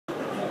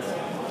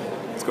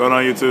What's going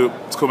on, YouTube?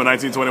 It's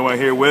Kuma1921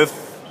 here with...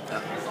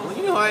 Well,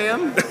 you know who I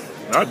am.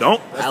 No, I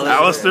don't.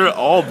 Alistar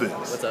Albans.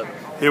 What's up?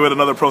 Here with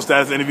another Pro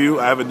Status interview.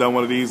 I haven't done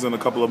one of these in a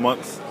couple of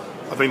months.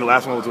 I think the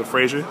last one was with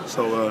Frazier.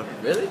 So,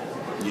 really?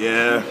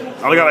 Yeah.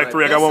 I only got like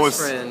 3. I got one with...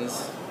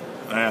 friends.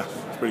 Yeah,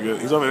 it's pretty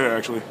good. He's over there,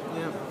 actually.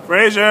 Yeah.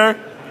 Frazier!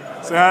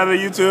 Say hi to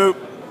YouTube.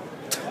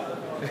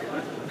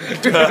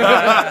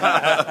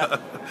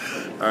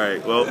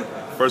 Alright, well,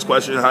 first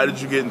question. How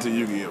did you get into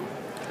Yu-Gi-Oh?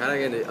 How did I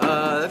get into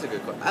that's a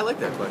good question. I like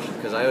that question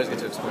because I always get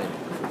to explain it.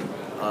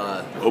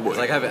 Oh boy.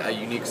 Like I have a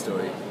unique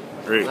story.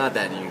 Great. Not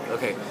that unique.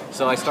 Okay,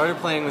 so I started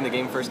playing when the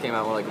game first came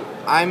out. Well, like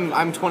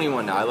I'm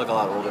 21 now. I look a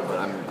lot older, but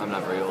I'm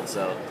not very old.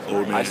 So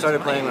old man. I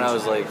started playing when I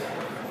was like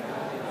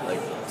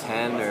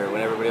 10 or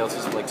when everybody else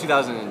was like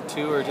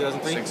 2002 or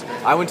 2003.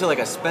 I went to like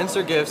a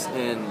Spencer Gifts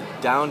in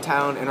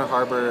downtown Inner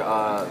Harbor,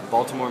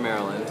 Baltimore,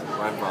 Maryland,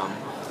 where I'm from,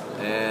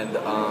 and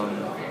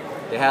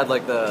they had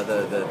like the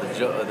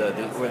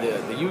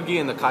Yugi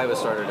and the Kaiba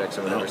starter decks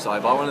or whatever. So I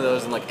bought one of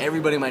those, and like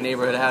everybody in my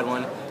neighborhood had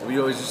one. We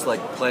always just like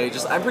play.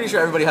 I'm pretty sure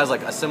everybody has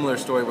like a similar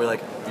story where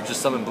like you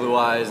just summon Blue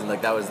Eyes and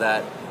like that was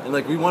that. And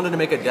like we wanted to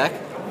make a deck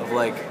of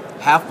like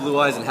half Blue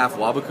Eyes and half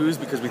Wabakus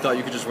because we thought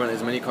you could just run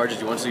as many cards as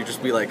you want, so you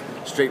just be like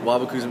straight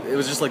Wabakus. It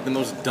was just like the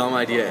most dumb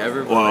idea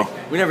ever. But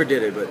like, we never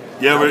did it, but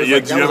that was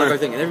like our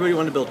thing. And everybody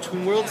wanted to build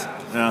Toon Worlds.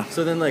 Yeah.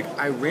 So then like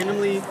I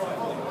randomly,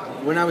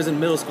 when I was in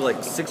middle school, like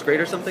 6th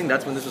grade or something,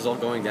 that's when this was all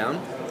going down.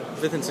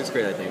 5th and 6th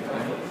grade, I think.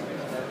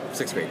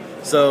 6th grade.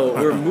 So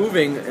we're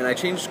moving, and I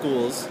changed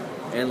schools,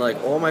 and like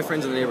all my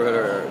friends in the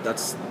neighborhood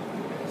that's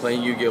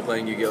playing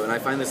Yu-Gi-Oh, and I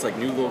find this like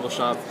new local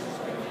shop.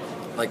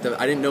 Like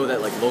I didn't know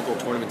that like local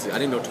tournaments. I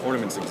didn't know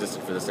tournaments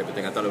existed for this type of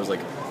thing. I thought it was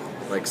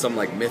like some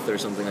like myth or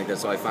something like that.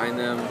 So I find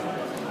them,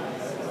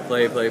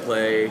 play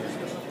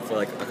for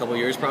like a couple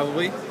years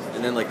probably,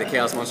 and then like the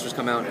Chaos Monsters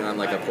come out, and I'm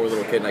like a poor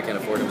little kid and I can't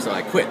afford them, so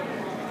I quit.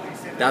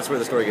 That's where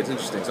the story gets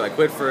interesting. So I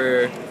quit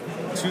for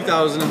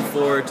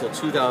 2004 till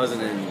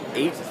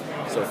 2008,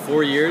 so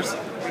 4 years.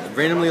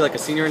 Randomly like a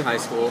senior in high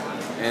school,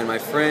 and my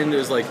friend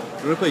was like,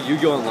 "You want to play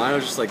Yu-Gi-Oh online?" I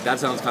was just like, "That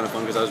sounds kind of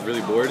fun," because I was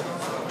really bored.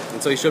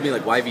 And so he showed me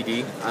like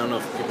YVD. I don't know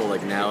if people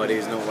like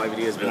nowadays know what YVD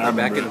is, but like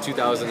back in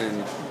 2000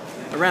 and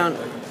around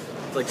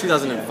like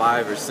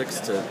 2005 or 6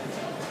 to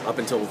up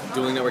until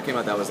Dueling Network came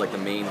out, that was like the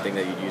main thing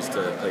that you'd use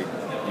to play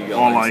Yu-Gi-Oh!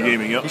 Online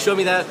gaming, yep. He showed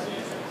me that.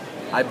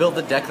 I built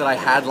the deck that I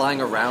had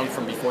lying around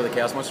from before the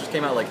Chaos Monsters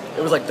came out. Like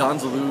it was like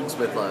Don's Ludes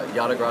with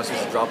Yada Grasses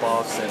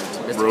drop-offs and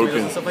Mystic Heroes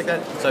and stuff like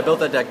that. So I built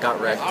that deck, got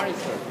wrecked.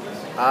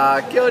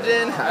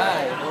 Kyojin,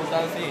 hi.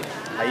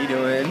 How you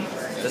doing?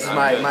 This is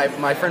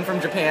my friend from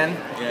Japan.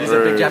 He's a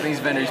big Japanese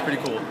vendor. He's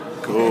pretty cool.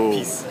 Cool.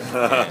 Peace.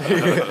 So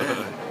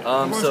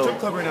strip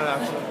club right now,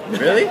 actually.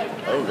 Really?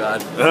 Oh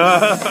God.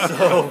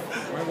 So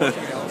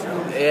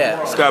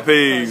yeah. Scott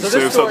Page. So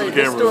this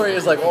story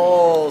is like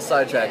all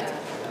sidetracked,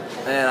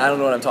 and I don't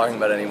know what I'm talking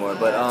about anymore.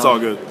 But it's all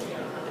good.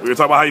 We were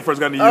talking about how you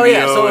first got into Yu-Gi-Oh! Oh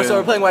yeah, so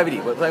we're playing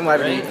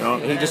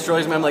YVD. And he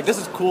destroys me. I'm like, this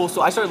is cool.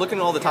 So I started looking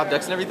at all the top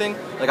decks and everything.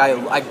 Like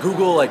I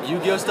Google like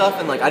Yu-Gi-Oh stuff,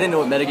 and like I didn't know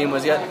what metagame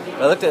was yet.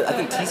 But I looked at, I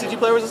think TCG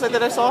Player was the site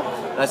that I saw,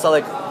 and I saw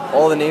like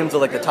all the names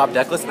of like the top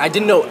deck list. And I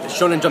didn't know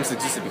Shonen Jumps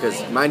existed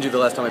because, mind you, the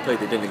last time I played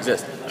they didn't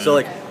exist. So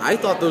like I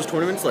thought those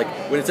tournaments, like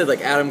when it said like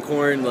Adam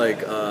Korn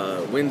like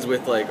wins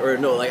with like, or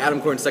no, like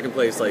Adam Korn second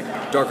place, like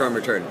Dark Arm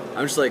Return.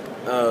 I'm just like,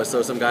 oh,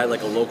 so some guy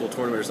like a local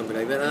tournament or something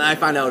like that. And I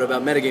find out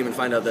about metagame and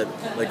find out that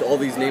like all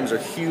these names are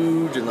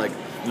huge and like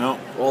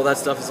all that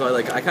stuff. So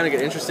I kind of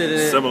get interested in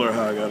it. Similar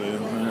how I got in.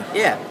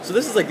 Yeah. So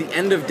this is like the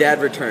end of Dad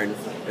Return.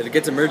 It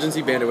gets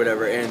emergency banned or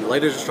whatever, and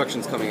Lighter's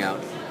Destruction's coming out.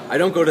 I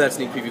don't go to that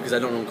sneak preview because I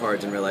don't own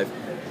cards in real life.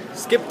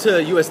 Skip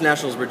to U.S.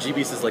 Nationals where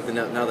GBeast is like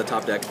now the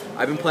top deck.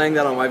 I've been playing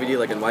that on YVD,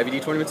 like in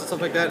YVD tournaments and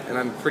stuff like that, and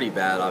I'm pretty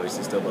bad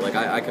obviously still, but like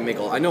I can make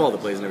I know all the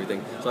plays and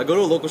everything. So I go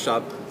to a local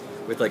shop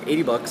with like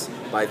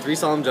 $80, buy 3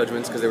 Solemn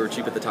Judgments because they were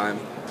cheap at the time,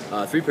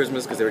 3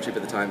 Prismas because they were cheap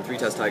at the time, 3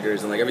 Test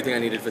Tigers, and like everything I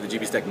needed for the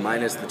GBeast deck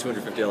minus the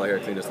 $250 Hair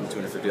Cleaners and the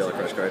 $250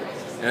 Crush card.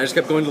 And I just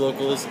kept going to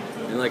locals,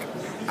 and like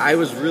I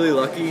was really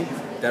lucky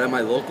that at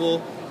my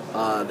local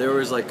there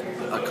was like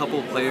a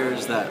couple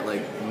players that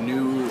like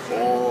knew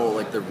all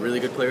like the really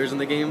good players in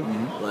the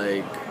game,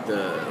 like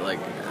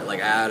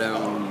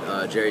Adam,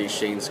 Jerry,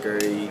 Shane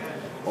Scurry,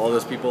 all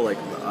those people. Like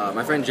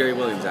my friend Jerry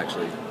Williams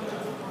actually,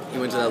 he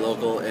went to that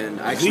local, and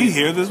actually is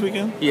he here this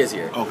weekend? He is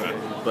here. Okay,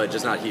 but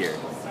just not here.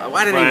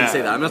 Why did I even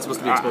say that? I'm not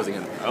supposed to be exposing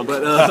him.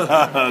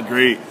 But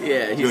great.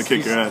 Yeah, he's gonna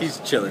kick your ass. He's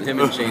chilling. Him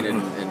and Shane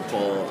and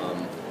Paul,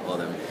 all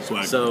them.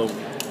 Swag. So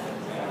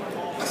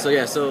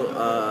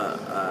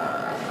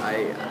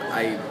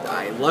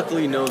I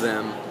luckily know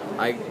them.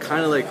 I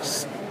kind of like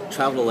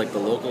travel to like the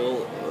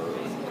local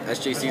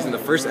SJCs, and the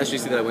first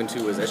SJC that I went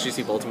to was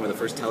SJC Baltimore, the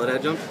first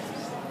Teledad jump,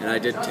 and I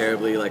did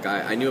terribly. Like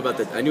I knew about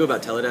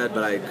Teledad,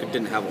 but I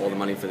didn't have all the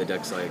money for the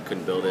deck, so I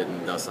couldn't build it,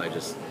 and thus I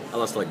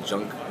lost to, like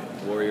Junk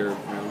Warrior,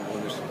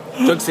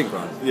 Junk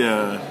Synchron.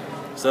 Yeah.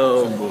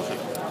 So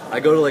I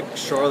go to like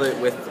Charlotte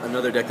with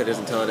another deck that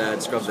isn't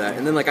Teledad, scrub that,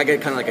 and then like I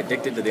get kind of like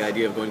addicted to the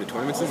idea of going to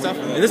tournaments and stuff.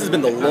 And this has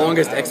been the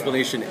longest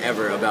explanation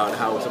ever about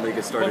how somebody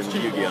gets started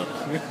in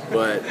Yu-Gi-Oh.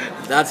 But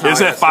that's how.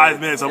 It's at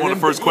 5 minutes. I want the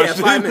first question.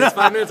 Yeah, 5 minutes.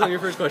 5 minutes on your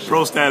first question.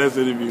 Pro status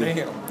interview.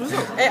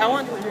 Hey, I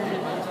want.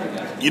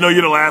 You know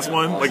you're the last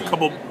one. Like a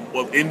couple.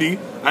 Well, indie.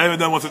 I haven't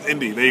done one since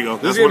indie. There you go.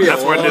 This is gonna be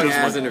that's a where I did long this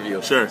ass one.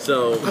 interview. Sure.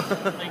 So,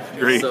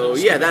 Great. so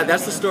yeah,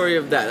 that's the story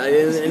of that.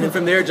 And then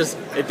from there, just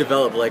it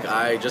developed. Like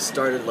I just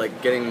started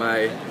like getting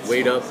my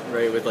weight up,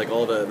 right, with like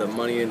all the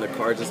money and the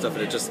cards and stuff,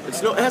 and it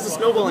has a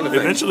snowballing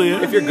effect. Eventually,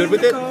 yeah. If you're good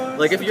with it,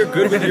 like if you're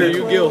good with your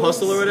Yu-Gi-Oh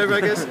hustle or whatever,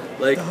 I guess,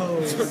 like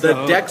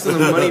the decks and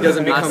the money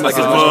doesn't become like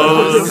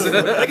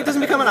like it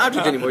doesn't become an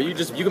object anymore. You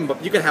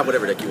can have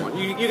whatever deck you want.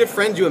 You get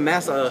friends, you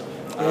amass a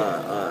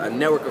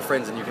network of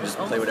friends, and you can just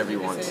play whatever you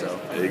want. So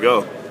There you go.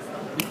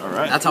 All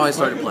right. that's how I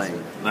started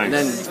playing. Nice. And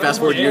then fast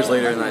forward years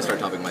later, and then I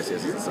started topping my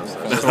CSs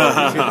and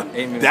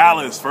stuff.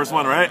 Dallas, first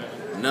one, right?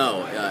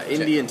 No,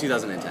 Indy in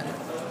 2010.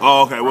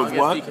 Oh, okay. With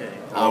what?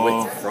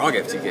 With Frog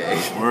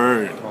FTK.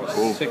 Word.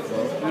 Cool.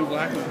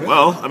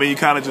 Well, I mean, you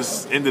kind of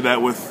just ended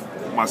that with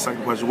my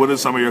second question. What are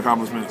some of your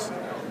accomplishments?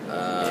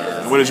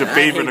 What is your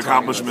favorite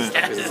accomplishment?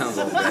 Because it sounds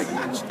all baggy.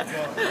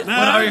 What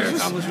are your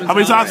accomplishments? How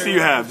many tops do you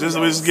have?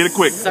 Just get it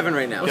quick. 7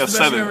 right now. Yeah,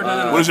 7.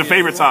 What is your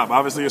favorite top?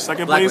 Obviously, your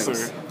second place, or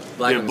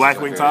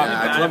Blackwing top?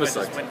 Yeah, Columbus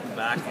sucked.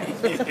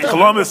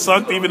 Columbus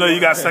sucked, even though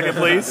you got second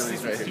place.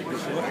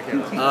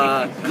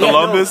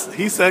 Columbus.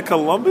 He said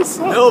Columbus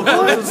sucked. No,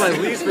 Columbus is my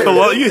least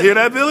favorite. You hear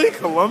that, Billy?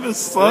 Columbus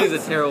sucked.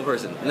 He's a terrible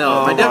person.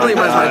 No, but definitely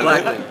was my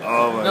Blackwing.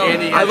 Oh my No, God.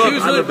 he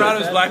was really proud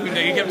of his Blackwing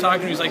deck. He kept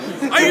talking to me. He's like,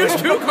 I used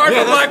 2 cards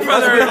for Black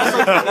Feather.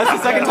 That's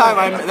the second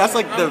time. That's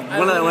like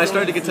when I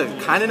started to get to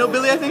kind of know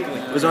Billy. I think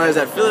was when I was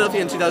at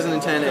Philadelphia in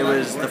 2010. It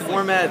was the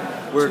format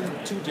where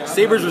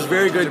Sabers was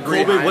very good.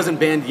 Coldblade wasn't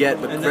banned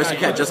yet, but Rescue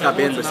Cat just got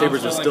banned, but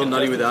Sabers was still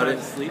nutty without it.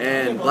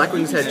 And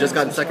Blackwings had just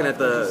gotten second at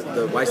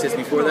the YCS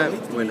before that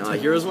when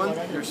Heroes won.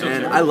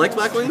 And I liked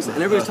Blackwings, and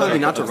everybody was telling me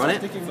not to run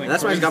it. And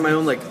that's when I got my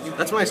own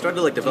that's when I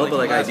started to develop an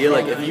idea.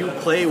 Like if you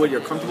play what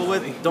you're comfortable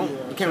with, you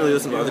can't really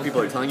listen to what other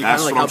people are telling you. Kind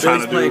of like how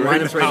Billy's playing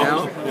lineups right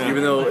now,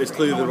 even though it's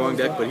clearly the wrong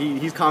deck, but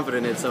he's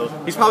confident in it, so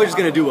he's probably just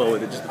gonna do well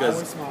with it just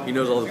because he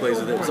knows all the plays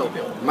with it. So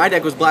my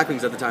deck was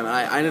Blackwings at the time, and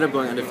I ended up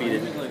going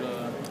undefeated.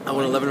 I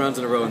won 11 rounds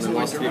in a row and then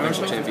lost to the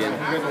eventual champion.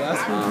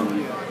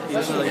 And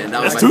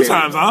that was That's my 2 favorite.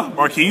 times, huh?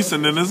 Marquise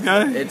and then this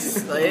guy?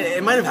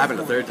 It might have happened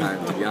a 3rd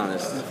time, to be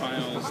honest.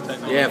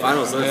 Yeah,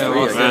 finals. So that's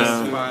 3, I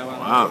guess.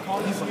 Wow. All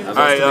I've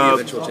right,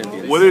 lost to the eventual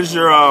champion. what is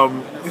your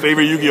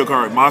favorite Yu-Gi-Oh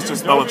card? Monster,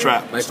 Spell, and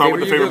Trap. Start with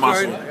the favorite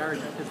Yu-Gi-Oh monster.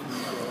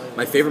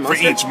 My favorite For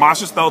monster? each.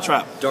 Monster, Spell,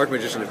 Trap. Dark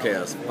Magician of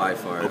Chaos, by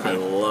far. I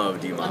love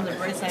D-Mock.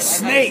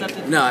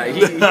 Snake! No, he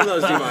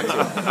loves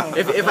D-Mock too.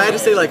 If I had to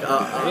say like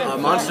a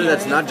monster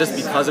that's not just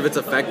because of its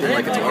effect and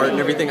like its art and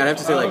everything, I'd have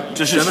to say like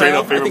Just your Gemini straight up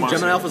Elf. I favorite think monster.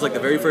 Gemini Elf was like the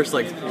very first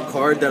like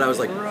card that I was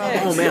like,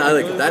 oh man, I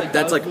like that.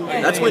 That's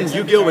when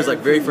Yu-Gi-Oh was like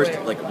very first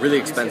like really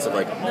expensive.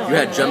 Like you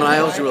had Gemini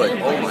Elves, you were like,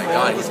 oh my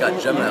god, he's got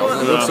Gemini Elves.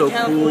 And it looked so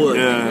cool. And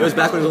Yeah. It was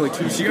back when there was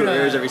only 2 secret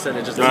rares every set. And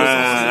it just looked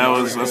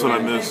awesome. That's what I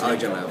missed. I like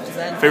Gemini Elves.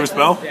 Favorite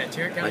spell?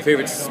 My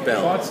favorite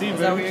spell.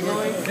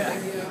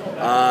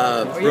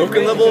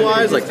 Broken level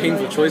wise, like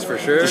Painful Choice for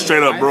sure. Just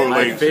straight up broke,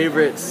 My like-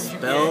 favorite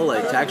spell,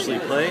 like to actually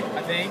play.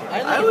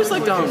 I always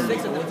liked I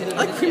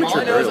like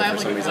Premature Burial for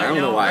some reason. I don't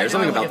know why. There's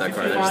something about that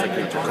card. I just like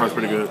Premature Burial. Card's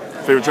pretty good.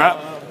 Favorite trap?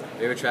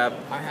 Favorite trap.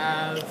 I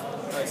have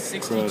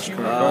 62. Solemn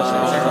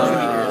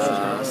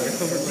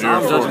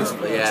Judgments.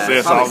 Yeah,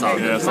 Yeah, probably Solemn.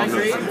 Solemn.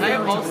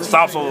 Yeah,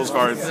 stops all those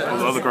cards, those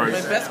other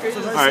cards. All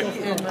right.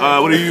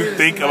 What do you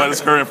think about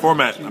this current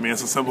format? I mean,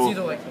 it's a simple,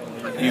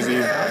 easy.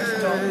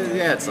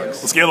 Yeah, it sucks.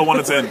 Scale of 1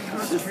 to 10.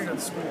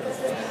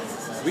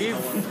 We've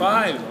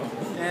 5.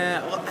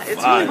 yeah, well,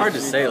 it's really hard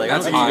to say. Like I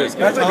don't think you guys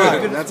get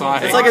it. That's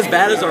high. It's like as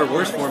bad as our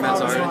worst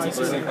formats are.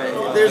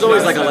 But there's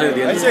always like a light at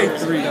the end. Of the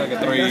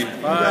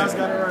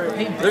tunnel.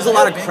 3. There's a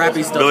lot of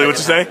crappy stuff. Billy, that what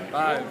you can say?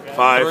 5.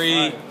 5.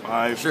 3.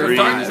 5, Sure, 3.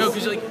 fine. No,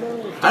 because like.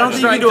 I don't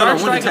think you can do it on 1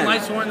 to Strike 10. and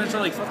Light Sworn, that's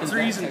like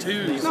 3s and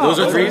 2s. Those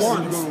are 3s?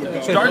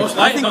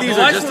 I think these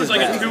are just as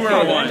like a bad. 2 or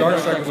a 1.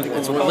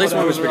 At least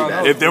one was pretty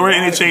bad. If there were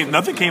any change,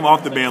 nothing came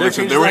off the ban list.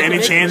 If there were any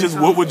changes,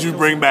 what would you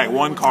bring back?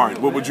 One card.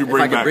 What would you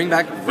bring I could back? bring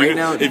back right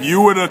now, If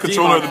you were the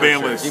controller of the D-Mock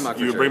ban for sure. list, D-Mock for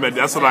you would sure. bring back.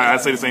 That's what I'd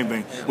say the same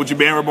thing. Would you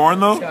ban Reborn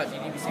though?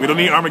 We don't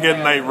need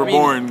Armageddon Night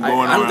Reborn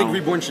going I don't think around.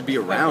 Reborn should be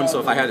around, so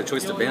if I had a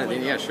choice to ban it,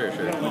 then yeah, sure.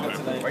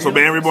 So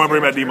ban Reborn,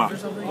 bring back D-Mock.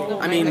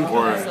 I mean,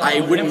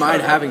 I wouldn't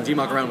mind having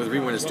D-Mock around with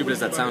Reborn, as stupid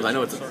as that sounds. I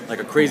know it's like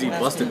a crazy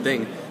busted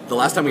thing. The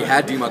last time we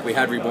had D-Mock, we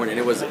had Reborn, and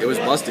it was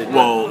busted.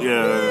 Well,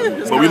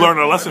 yeah, but we learned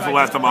our lesson from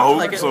last time. I hope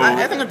Like, so. I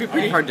think it'd be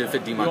pretty hard to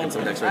fit D-Mock in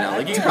some decks right now.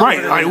 Like, you can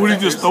Right, like, what do you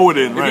just throw it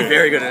in? You'd be Right,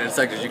 very good at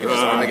Insectors. You can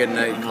just Armageddon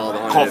Night and call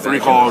it on. call 3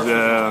 calls.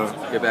 Yeah,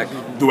 Get back.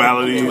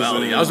 dualities.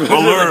 Duality. I was And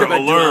about to allure, look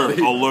at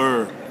duality.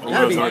 allure.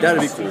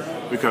 That'd be cool.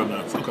 We come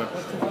nuts. Okay.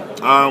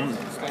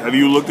 Have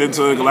you looked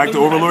into Galactic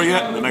Overlord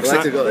yet? The next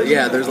set?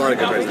 Yeah, there's a lot of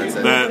good cards in that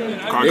set.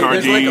 That card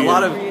There's like a G.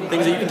 lot of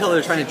things that you can tell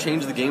they're trying to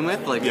change the game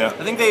with. Like, Yeah.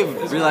 I think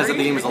they've realized that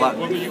the game is a lot.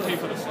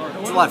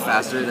 it's a lot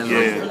faster than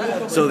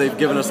like, so they've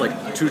given us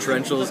like 2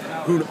 torrentials.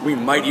 We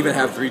might even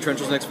have 3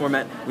 torrentials next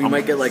format. We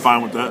might get like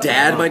fine with that.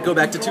 Dad might go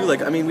back to 2.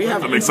 Like I mean, we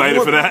have. I'm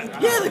excited for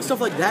that. Yeah, like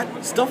stuff like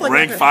that. Stuff like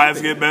rank that.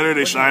 5s get better.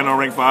 They shine on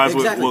rank 5s.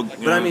 Exactly.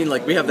 But I mean,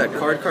 like we have that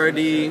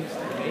cardy.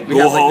 We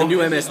have like the new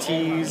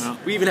MSTs. Yeah.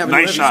 We even have a new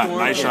Heavy Storm.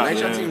 Night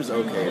shot seems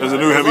okay. There's a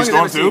new Heavy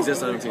Storm too.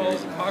 Exists, I don't see a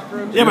reason.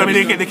 Yeah, but I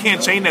mean they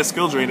can't chain that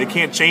skill drain. They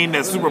can't chain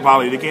that super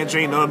poly. They can't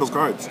chain none of those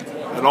cards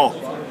at all.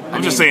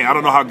 I'm just saying. I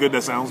don't know how good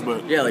that sounds,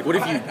 but yeah, like what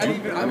if you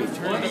do? I mean,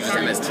 just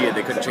MST it.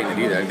 They couldn't chain it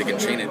either. They can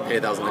chain it, pay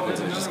 1,000 liquids,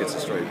 and it just gets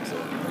destroyed. So.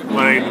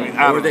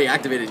 Or they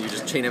activate it and you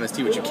just chain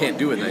MST, which you can't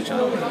do with Night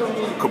Shot.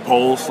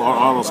 Compulse,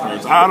 all those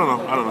cards. I don't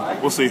know.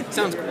 We'll see.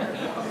 Sounds cool.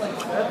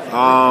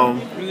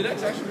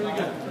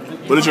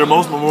 What is your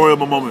most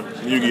memorable moment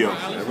in Yu-Gi-Oh?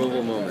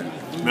 Memorable moment.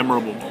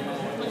 Memorable.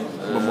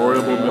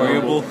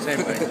 Memorable. Same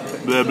way.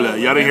 Blah blah.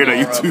 Y'all didn't hear that,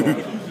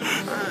 YouTube.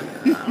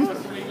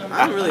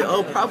 I don't really.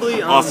 Oh,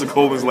 probably. Austin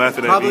Coleman's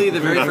laughing at me. Probably the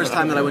very first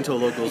time that I went to a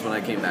locals when I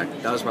came back.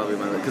 That was probably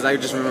my, because I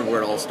just remember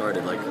where it all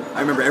started. Like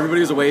I remember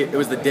everybody was away. It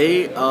was the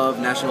day of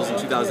Nationals in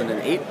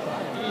 2008.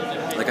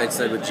 Like I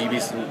said with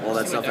GBs and all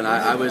that stuff, and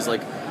I was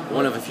like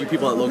one of a few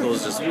people at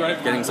locals just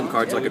getting some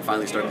cards so I could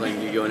finally start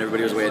playing Yu-Gi-Oh! And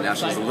everybody was away at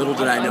Nationals. Little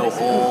did I know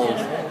all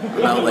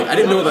about, like, I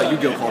didn't know about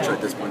Yu-Gi-Oh! Culture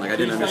at this point. Like I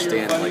didn't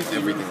understand like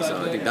everything.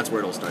 So I think that's where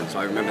it all started. So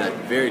I remember that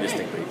very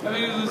distinctly.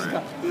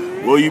 Right.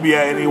 Will you be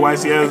at any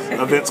YCS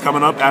events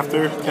coming up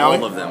after Cali?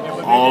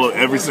 All of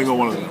them. Every single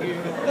one of them. Okay.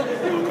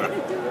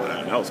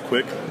 That was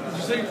quick.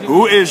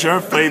 Who is your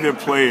favorite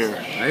player?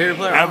 My favorite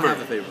player? Ever. I don't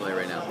have a favorite player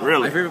right now.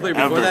 Really? My favorite player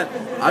before that?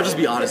 I'll just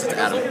be honest, it's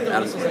Adam.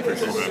 Adam's my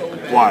first.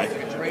 Okay. Why?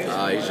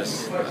 He's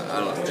just, I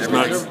don't know.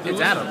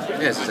 It's Adam.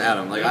 Yeah, it's just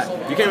Adam. Like,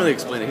 you can't really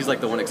explain it. He's like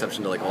the one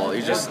exception to like all.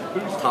 He's just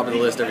top of the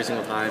list every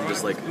single time,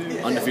 just like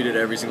undefeated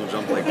every single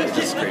jump. Like, it's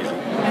just crazy.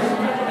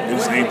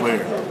 Insane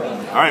player.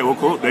 All right, well,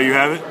 cool. There you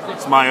have it.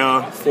 It's my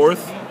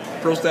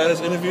 4th pro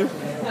status interview.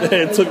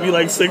 It took me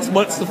like 6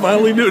 months to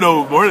finally do.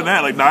 No, more than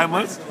that, like 9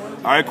 months.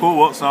 All right, cool.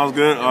 Well, sounds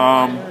good.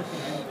 Are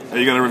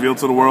you gonna reveal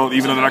to the world,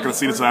 even though they're not gonna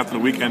see this after the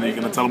weekend? Are you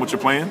gonna tell them what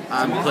you're playing?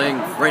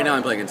 Right now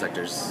I'm playing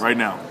Insectors. Right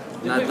now.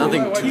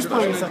 Nothing too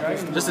special.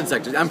 Just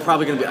Insectors. I'm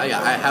probably gonna be.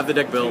 I have the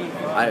deck built.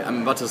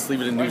 I'm about to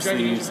sleeve it in new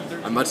sleeves.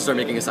 I'm about to start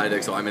making a side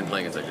deck, so I'm in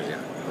playing Insectors. Yeah.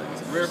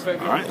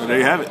 All right, well, there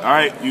you have it. All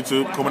right,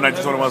 YouTube. Komanite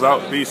 21's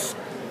out. Peace.